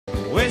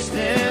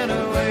wasting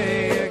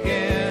away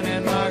again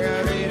in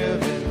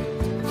Margaritaville,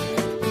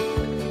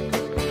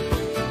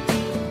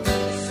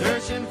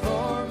 searching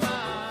for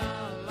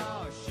my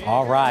lost.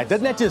 All right,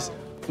 doesn't that just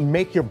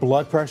make your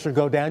blood pressure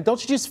go down?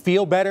 Don't you just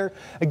feel better?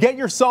 Get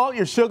your salt,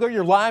 your sugar,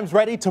 your limes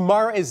ready.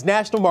 Tomorrow is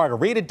National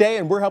Margarita Day,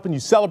 and we're helping you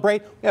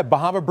celebrate. We have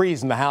Bahama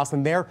Breeze in the house,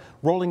 and they're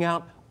rolling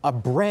out a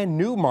brand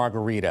new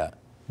margarita.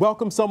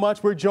 Welcome so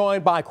much. We're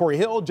joined by Corey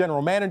Hill,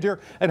 General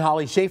Manager, and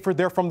Holly Schaefer.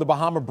 They're from the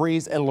Bahama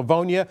Breeze in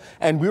Livonia,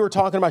 and we were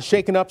talking about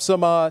shaking up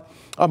some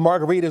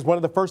margaritas. One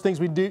of the first things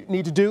we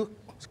need to do,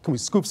 can we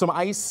scoop some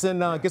ice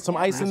and get some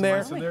ice in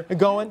there and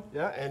going?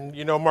 Yeah, and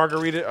you know,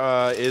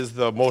 margarita is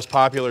the most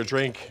popular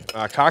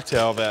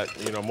cocktail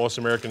that, you know, most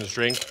Americans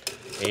drink.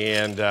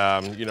 And,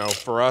 you know,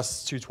 for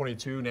us,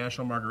 2/22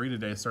 National Margarita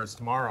Day starts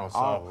tomorrow. So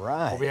all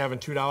right. We'll be having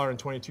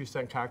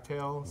 $2.22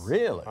 cocktails.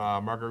 Really?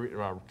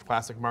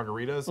 Classic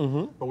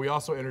margaritas. But we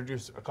also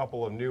introduced a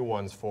couple of new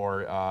ones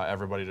for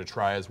everybody to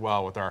try as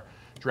well, with our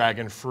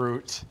dragon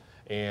fruit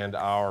and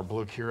our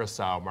blue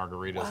curacao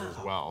margaritas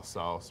as well.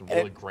 So it's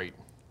really great.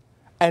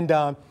 And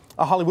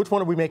Holly, which one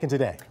are we making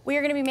today? We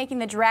are going to be making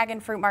the dragon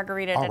fruit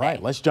margarita today. All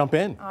right, let's jump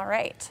in. All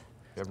right.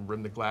 You have them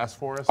rim the glass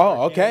for us?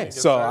 Oh, okay.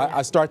 So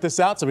I start this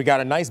out. So we got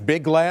a nice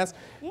big glass.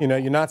 Yeah. You know,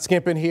 you're not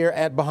skimping here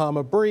at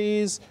Bahama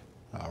Breeze.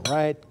 All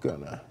right,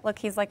 gonna. Look,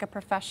 he's like a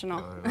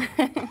professional.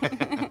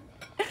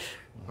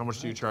 How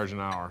much do you charge an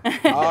hour?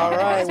 All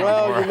right,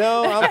 well, you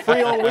know, I'm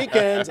free on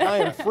weekends. I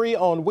am free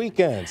on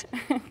weekends.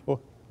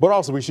 Well, but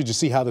also, we should just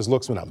see how this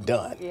looks when I'm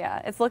done.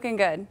 Yeah, it's looking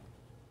good.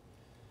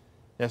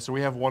 Yeah, so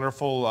we have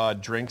wonderful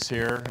drinks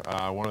here.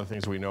 One of the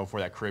things we know for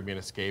that Caribbean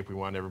escape, we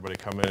want everybody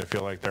to come in and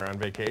feel like they're on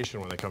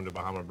vacation when they come to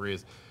Bahama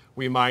Breeze.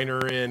 We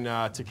minor in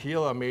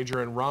tequila,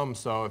 major in rum,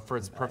 so it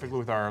fits perfectly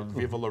with our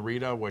Viva La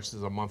Rita, which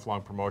is a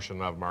month-long promotion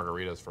of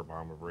margaritas for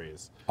Bahama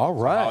Breeze. All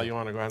right. So, Holly, you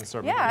want to go ahead and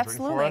start making a drink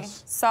for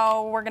us?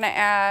 So we're going to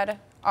add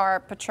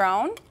our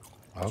Patron.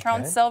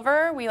 Patron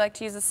Silver. We like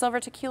to use a silver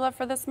tequila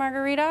for this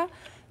margarita.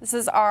 This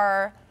is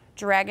our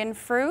dragon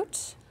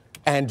fruit.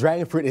 And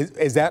dragon fruit,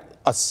 is that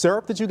a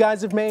syrup that you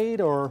guys have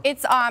made, or?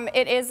 It's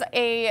it is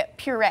a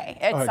puree.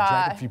 It's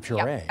dragon fruit puree.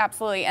 Yeah,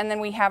 absolutely. And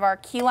then we have our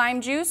key lime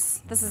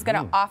juice. This is going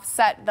to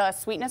offset the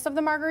sweetness of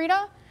the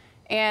margarita,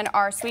 and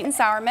our sweet and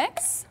sour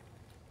mix.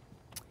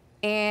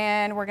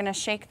 And we're going to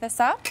shake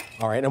this up.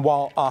 All right. And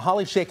while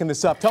Holly's shaking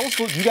this up, tell us,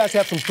 do you guys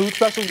have some food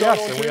specials going on?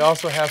 Yes, and we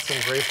also have some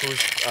great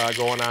foods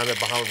going on at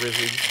Bahama Breeze.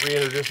 We're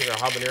reintroducing our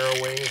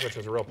habanero wings, which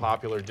is a real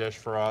popular dish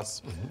for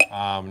us.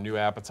 New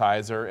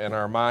appetizer, and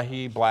our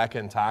mahi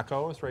blackened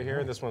tacos right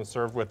here. This one's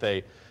served with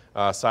a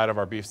side of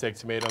our beefsteak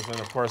tomatoes, and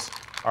of course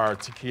our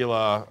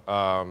tequila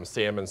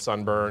salmon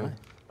sunburn.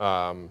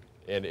 And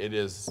it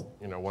is,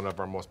 you know, one of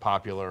our most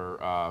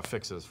popular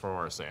fixes for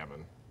our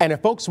salmon. And if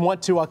folks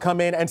want to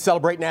come in and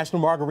celebrate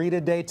National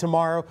Margarita Day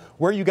tomorrow,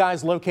 where are you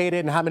guys located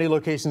and how many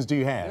locations do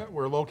you have? Yeah,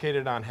 we're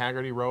located on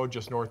Haggerty Road,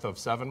 just north of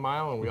 7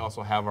 Mile, and we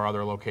also have our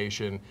other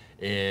location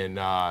in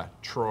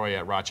Troy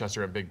at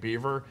Rochester and Big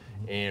Beaver.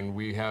 And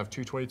we have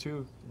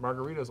 222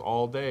 margaritas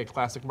all day,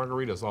 classic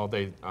margaritas all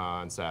day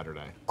on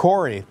Saturday.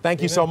 Corey,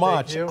 thank you so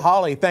much. Thank you.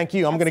 Holly, thank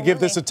you. I'm going to give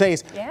this a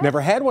taste. Yeah.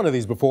 Never had one of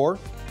these before.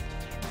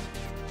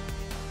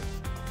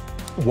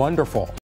 Wonderful.